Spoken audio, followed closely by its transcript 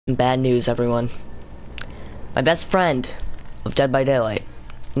Bad news, everyone. My best friend of Dead by Daylight,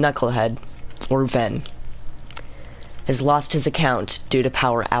 Knucklehead, or Ven, has lost his account due to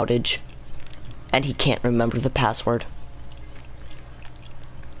power outage, and he can't remember the password.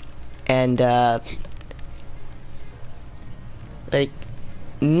 And, like,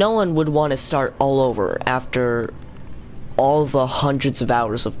 no one would want to start all over after all the hundreds of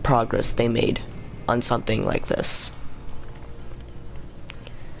hours of progress they made on something like this.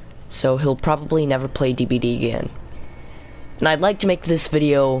 So he'll probably never play DBD again. And I'd like to make this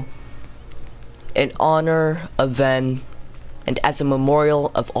video in honor of Ven and as a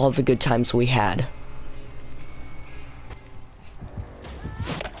memorial of all the good times we had.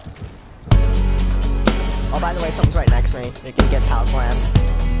 Oh, by the way, someone's right next to me. They're gonna get power slammed.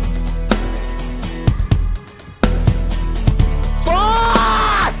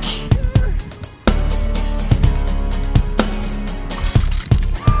 Fuck!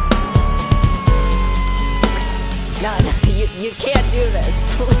 No, you can't do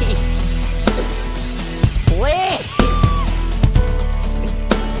this, please. Please!